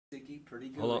Sticky, pretty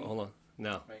gooey. Hold on.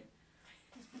 No. Right.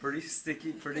 Pretty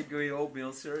sticky, pretty gooey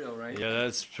oatmeal cereal, right? Yeah,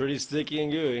 that's pretty sticky and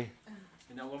gooey.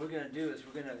 And now what we're gonna do is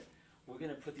we're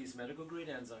gonna put these medical grade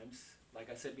enzymes.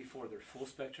 Like I said before, they're full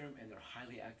spectrum and they're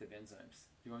highly active enzymes.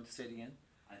 You want to say it again?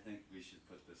 I think we should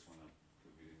put this one up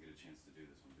because we didn't get a chance to do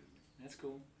this one, did we? That's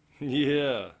cool.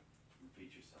 Yeah.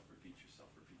 Repeat yourself, repeat yourself,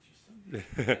 repeat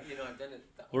yourself. You know, I've done it.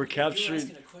 We're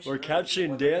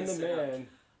capturing Dan the man.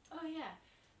 Oh yeah.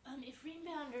 If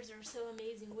rebounders are so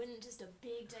amazing, wouldn't just a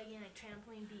big gigantic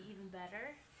trampoline be even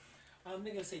better? I'm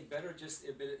not gonna say better.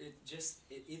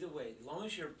 Either way, as long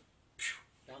as you're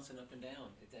bouncing up and down,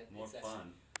 More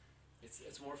fun.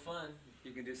 It's more fun.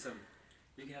 You can do some.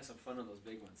 You can have some fun on those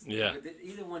big ones. Yeah. But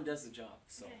either one does the job.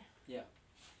 So Okay. yeah.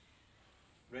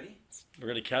 Ready? We're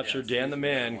gonna capture Yeah, Dan the so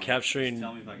man, just capturing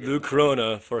tell me if I get Luke that.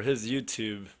 Corona for his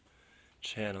YouTube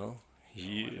channel. I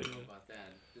Yeah. don't know about that.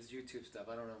 This YouTube stuff,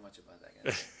 I don't know much about that,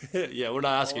 guys. Yeah, we're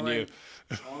not asking you.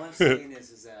 All I'm saying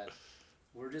is that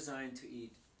we're designed to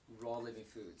eat raw living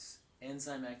foods,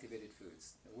 enzyme activated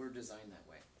foods. We're designed that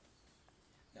way.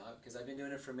 Now, because I've been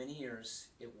doing it for many years,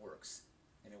 it works,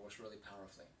 and it works really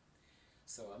powerfully.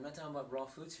 So I'm not talking about raw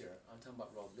foods here. I'm talking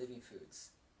about raw living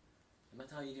foods. I'm not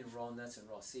talking eating raw nuts and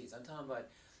raw seeds. I'm talking about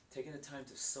taking the time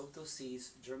to soak those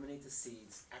seeds, germinate the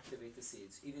seeds, activate the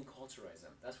seeds, even culturize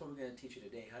them. That's what we're going to teach you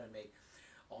today, how to make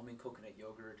almond coconut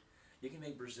yogurt. You can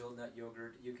make Brazil nut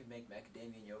yogurt. You can make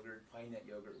macadamia yogurt, pine nut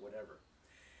yogurt, whatever.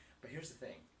 But here's the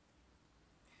thing.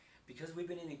 Because we've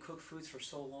been eating cooked foods for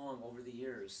so long over the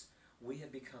years, we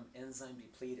have become enzyme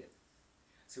depleted.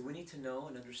 So we need to know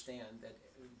and understand that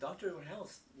Dr.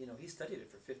 Health, you know, he studied it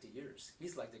for 50 years.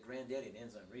 He's like the granddaddy in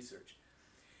enzyme research.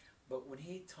 But when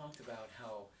he talked about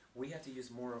how we have to use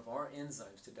more of our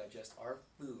enzymes to digest our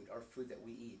food that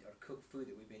we eat, our cooked food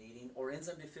that we've been eating, or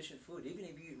enzyme deficient food, even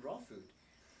if you eat raw food.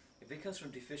 If it comes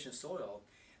from deficient soil,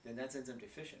 then that's enzyme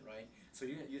deficient, right? So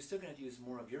you're still going to have to use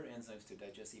more of your enzymes to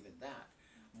digest even that,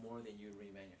 more than you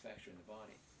remanufacture in the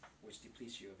body, which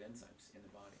depletes you of enzymes in the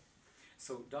body.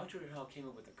 So Dr. Hal came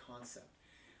up with a concept.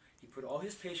 He put all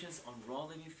his patients on raw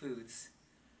living foods,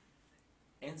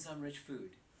 enzyme-rich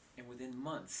food, and within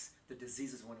months, the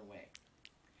diseases went away.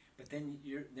 But then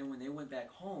when they went back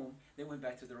home, they went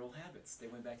back to their old habits. They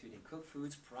went back to eating cooked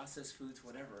foods, processed foods,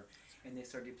 whatever, and they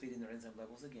started depleting their enzyme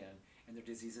levels again, and their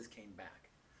diseases came back.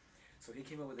 So he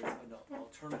came up with an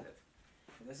alternative.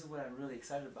 And this is what I'm really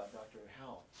excited about Dr.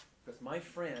 Howell. Because my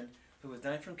friend, who was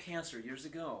dying from cancer years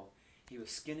ago, he was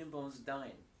skin and bones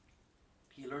dying.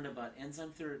 He learned about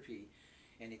enzyme therapy,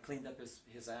 and he cleaned up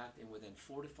his act, and within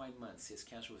 4 to 5 months, his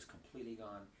cancer was completely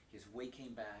gone. His weight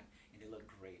came back, and he looked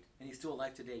great. And he's still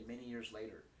alive today, many years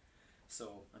later.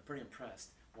 So I'm pretty impressed.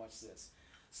 Watch this.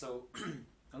 So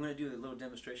I'm going to do a little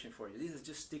demonstration for you. This is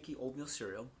just sticky oatmeal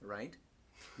cereal, right?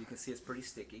 You can see it's pretty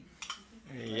sticky.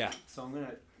 Yeah. So I'm going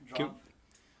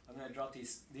to drop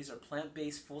these. These are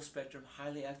plant-based, full-spectrum,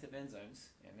 highly active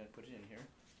enzymes. And I'm going to put it in here.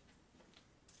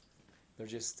 They're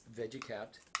just veggie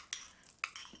capped.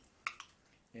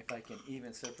 If I can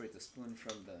even separate the spoon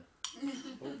from the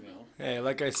oatmeal. Hey,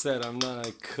 like I said, I'm not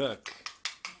a cook.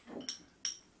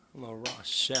 I'm a raw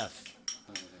chef.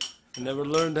 I never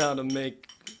learned how to make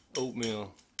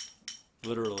oatmeal,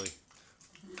 literally.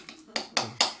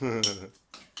 In fact,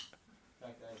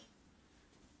 what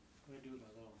do I do with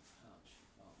my little pouch?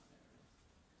 Oh, there it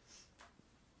is.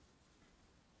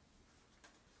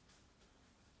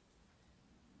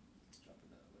 Drop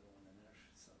another little one in there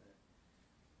so that,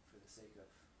 for the sake of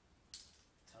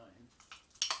time.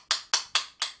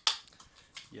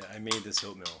 Yeah, I made this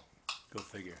oatmeal. Go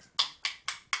figure.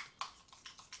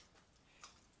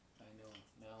 I know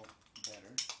now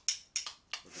better.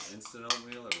 Was it instant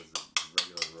oatmeal or was it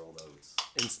regular rolled oats?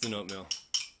 Instant oatmeal.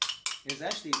 It was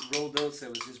actually rolled oats that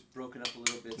was just broken up a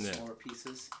little bit, Yeah. smaller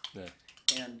pieces. Yeah.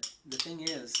 And the thing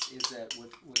is that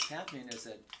what's happening is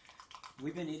that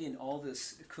we've been eating all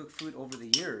this cooked food over the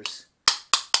years,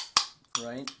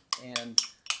 right? And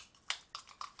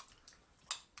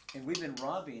we've been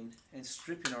robbing and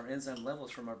stripping our enzyme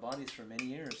levels from our bodies for many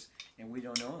years, and we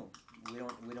don't know. We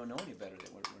don't know any better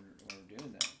that we're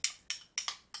doing that.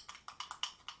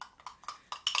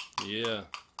 Yeah.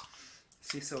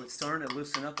 See, so it's starting to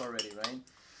loosen up already, right?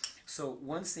 So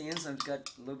once the enzymes got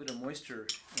a little bit of moisture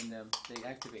in them, they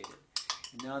activate it.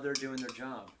 And now they're doing their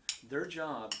job. Their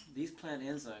job, these plant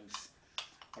enzymes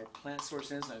are plant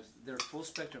source enzymes. They're full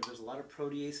spectrum. There's a lot of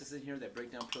proteases in here that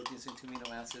break down proteins into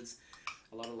amino acids.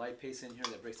 A lot of lipase in here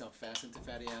that breaks down fats into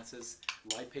fatty acids.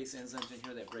 Lipase enzymes in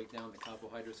here that break down the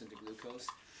carbohydrates into glucose.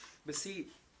 But see,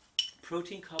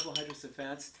 protein, carbohydrates, and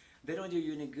fats, they don't do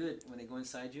you any good when they go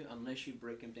inside you unless you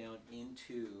break them down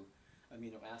into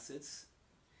amino acids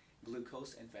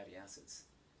glucose and fatty acids.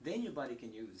 Then your body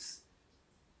can use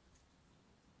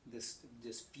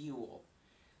this fuel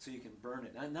so you can burn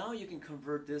it. Now you can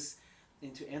convert this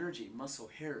into energy, muscle,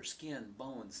 hair, skin,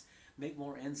 bones, make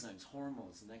more enzymes,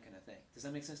 hormones, and that kind of thing. Does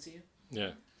that make sense to you?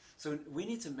 Yeah. So we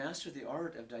need to master the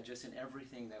art of digesting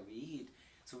everything that we eat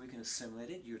so we can assimilate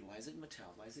it, utilize it,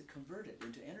 metabolize it, convert it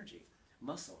into energy.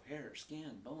 Muscle, hair,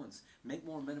 skin, bones, make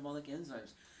more metabolic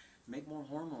enzymes, make more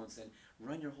hormones, and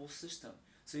run your whole system.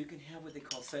 So you can have what they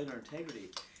call cellular integrity.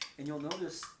 And you'll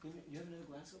notice, you have another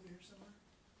glass over here somewhere?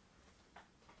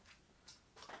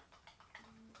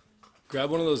 Grab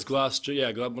one of those glass.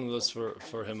 Yeah, grab one of those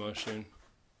for him, Ocean.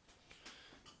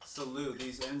 So Lou,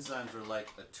 these enzymes are like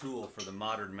a tool for the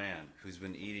modern man who's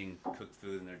been eating cooked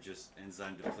food and they're just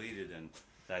enzyme depleted, and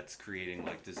that's creating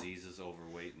like diseases,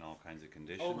 overweight, and all kinds of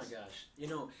conditions. Oh my gosh. You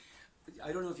know,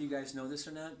 I don't know if you guys know this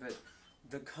or not, but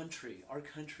our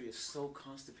country is so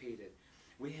constipated.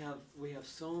 We have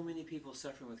so many people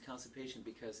suffering with constipation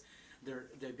because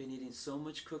they've been eating so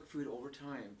much cooked food over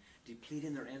time,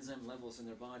 depleting their enzyme levels in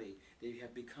their body. They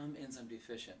have become enzyme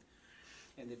deficient.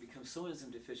 And they become so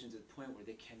enzyme deficient to the point where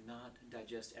they cannot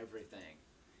digest everything.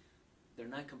 They're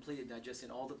not completely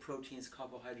digesting all the proteins,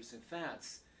 carbohydrates, and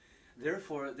fats.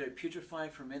 Therefore, they're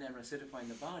putrefying, fermenting, and acidifying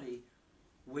the body,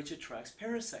 which attracts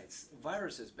parasites,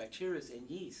 viruses, bacteria, and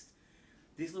yeast.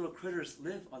 These little critters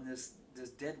live on this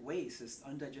dead waste, this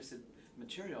undigested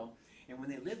material, and when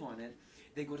they live on it,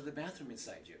 they go to the bathroom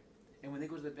inside you. And when they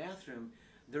go to the bathroom,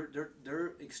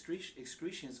 their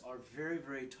excretions are very,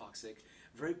 very toxic,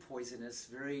 very poisonous,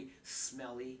 very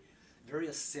smelly, very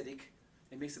acidic.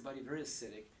 It makes the body very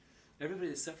acidic. Everybody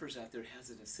that suffers out there has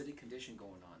an acidic condition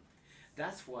going on.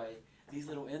 That's why these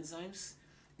little enzymes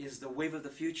is the wave of the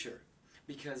future.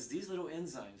 Because these little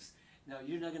enzymes, now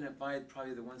you're not going to buy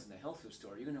probably the ones in the health food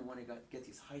store. You're going to want to get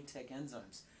these high-tech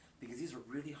enzymes because these are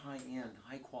really high-end,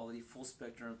 high-quality,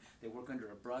 full-spectrum. They work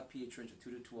under a broad pH range of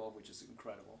 2 to 12, which is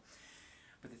incredible.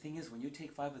 But the thing is, when you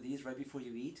take 5 of these right before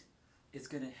you eat, it's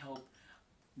going to help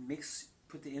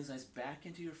put the enzymes back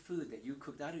into your food that you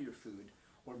cooked out of your food,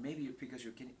 or maybe because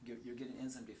you're getting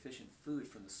enzyme deficient food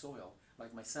from the soil,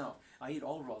 like myself. I eat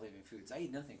all raw living foods. I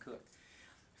eat nothing cooked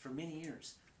for many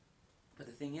years. But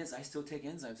the thing is, I still take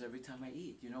enzymes every time I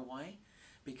eat. You know why?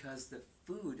 Because the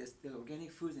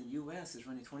organic food in the U.S. is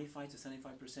running 25 to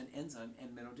 75% enzyme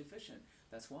and mineral deficient.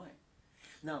 That's why.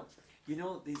 Now, you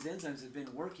know, these enzymes have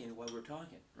been working while we're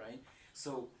talking, right?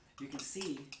 So you can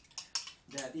see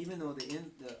that even though the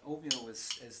oatmeal is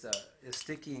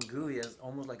sticky and gooey, as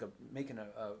almost like making a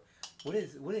what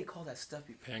do they call that stuff?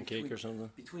 Pancake or something?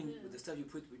 Between the stuff you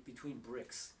put between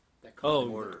bricks. That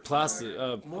mortar. Plastic.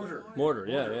 Mortar.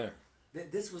 Yeah.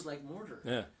 This was like mortar.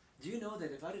 Yeah. Do you know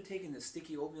that if I'd have taken the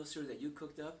sticky oatmeal syrup that you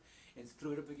cooked up and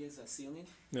threw it up against that ceiling,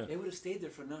 it would have stayed there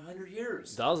for 100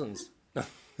 years. Thousands.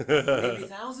 Maybe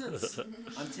thousands.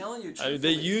 I'm telling you, truthfully.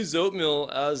 They use oatmeal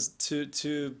as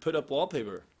to put up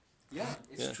wallpaper. Yeah,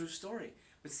 it's a true story.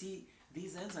 But see,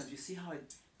 these enzymes, you see how I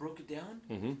broke it down?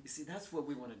 Mm-hmm. You see, that's what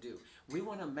we want to do. We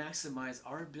want to maximize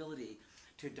our ability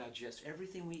to digest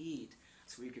everything we eat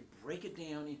so we can break it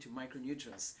down into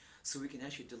micronutrients so we can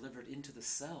actually deliver it into the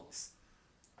cells.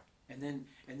 And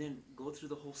then go through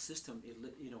the whole system,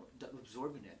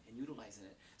 absorbing it and utilizing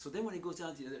it. So then when it goes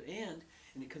down to the other end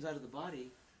and it comes out of the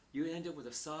body, you end up with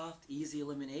a soft, easy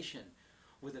elimination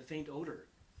with a faint odor.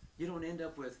 You don't end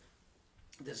up with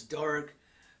this dark,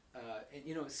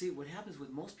 and see what happens with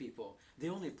most people, they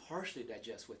only partially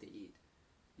digest what they eat.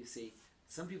 You see,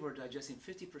 some people are digesting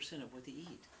 50% of what they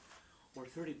eat, or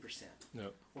 30%,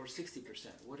 or 60%,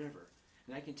 whatever.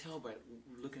 And I can tell by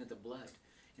looking at the blood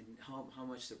and how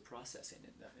much they're processing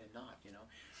and not,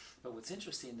 But what's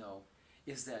interesting though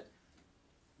is that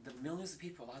the millions of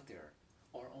people out there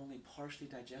are only partially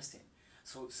digesting.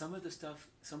 So some of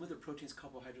the proteins,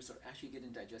 carbohydrates are actually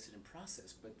getting digested and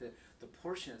processed, but the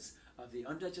portions of the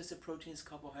undigested proteins,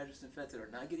 carbohydrates, and fats that are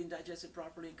not getting digested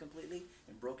properly and completely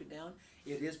and broken down,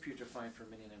 it is putrefying,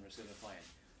 fermenting, and acidifying.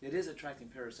 It is attracting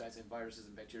parasites and viruses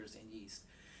and bacteria and yeast.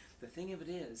 The thing of it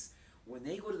is, when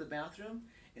they go to the bathroom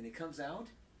and it comes out,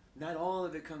 not all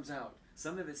of it comes out.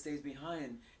 Some of it stays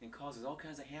behind and causes all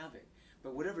kinds of havoc.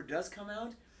 But whatever does come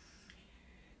out,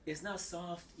 it's not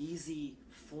soft, easy,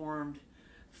 formed,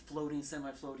 floating,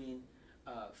 semi-floating,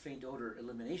 faint odor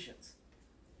eliminations.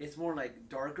 It's more like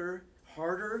darker,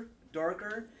 harder,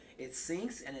 darker. It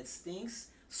sinks and it stinks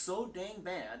so dang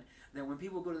bad that when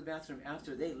people go to the bathroom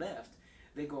after they left,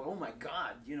 they go, "Oh my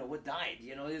God, what died?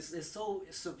 It's so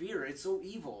severe. It's so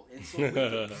evil. It's so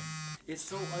wicked. It's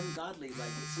so ungodly. Like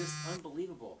it's just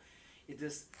unbelievable."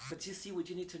 But you see, what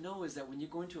you need to know is that when you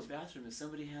go into a bathroom and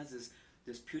somebody has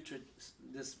this putrid,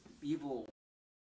 this evil